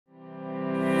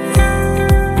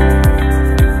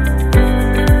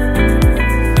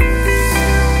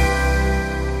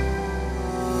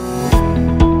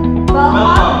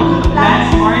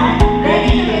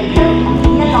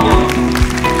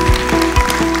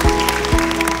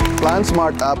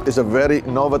PlanSmart app is a very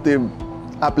innovative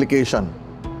application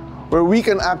where we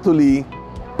can actually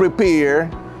prepare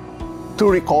to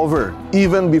recover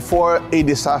even before a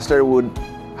disaster would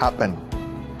happen.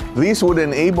 These would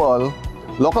enable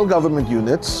local government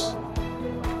units,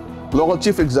 local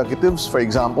chief executives, for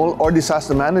example, or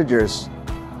disaster managers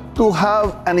to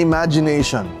have an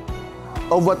imagination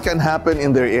of what can happen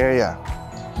in their area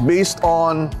based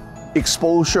on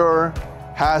exposure,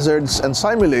 hazards, and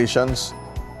simulations,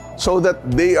 so that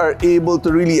they are able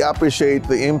to really appreciate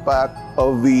the impact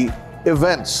of the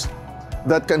events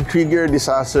that can trigger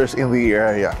disasters in the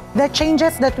area. The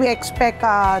changes that we expect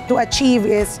to achieve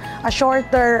is a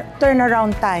shorter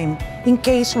turnaround time in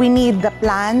case we need the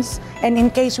plans and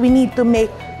in case we need to make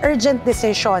urgent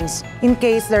decisions in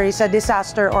case there is a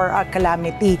disaster or a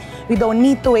calamity. We don't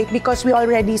need to wait because we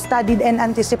already studied and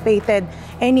anticipated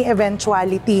any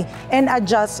eventuality and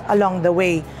adjust along the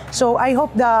way. So I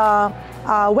hope the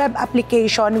web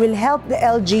application will help the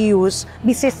LGUs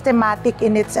be systematic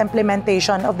in its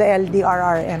implementation of the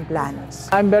NDRRM plans.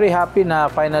 I'm very happy na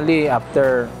finally,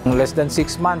 after less than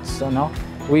 6 months,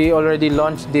 we already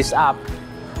launched this app.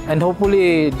 And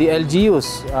hopefully, the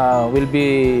LGUs will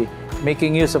be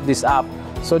making use of this app.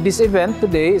 So this event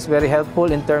today is very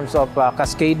helpful in terms of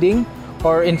cascading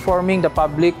or informing the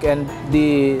public and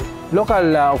the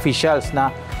local officials na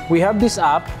we have this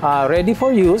app ready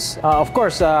for use. Of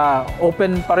course,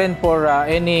 open pa rin for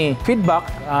any feedback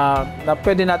na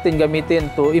pwede natin gamitin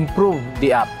to improve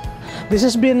the app. This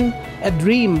has been a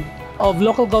dream of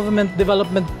local government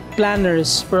development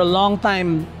planners for a long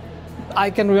time. I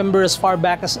can remember as far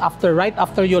back as right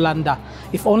after Yolanda.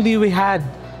 If only we had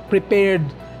prepared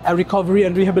a recovery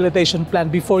and rehabilitation plan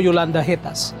before Yolanda hit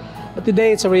us. But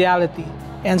today it's a reality.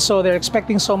 And so they're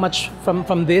expecting so much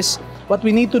from this. What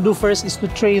we need to do first is to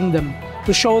train them,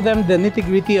 to show them the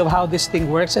nitty-gritty of how this thing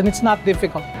works, and it's not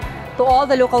difficult. To all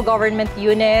the local government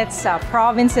units,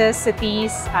 provinces,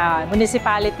 cities,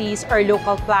 municipalities, our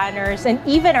local planners, and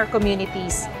even our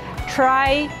communities,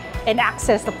 try and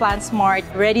access the PlanSmart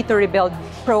Ready to Rebuild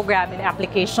program and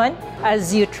application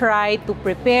as you try to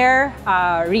prepare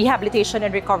rehabilitation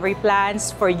and recovery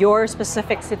plans for your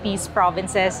specific cities,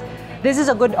 provinces. This is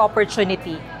a good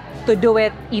opportunity to do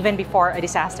it even before a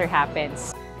disaster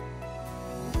happens.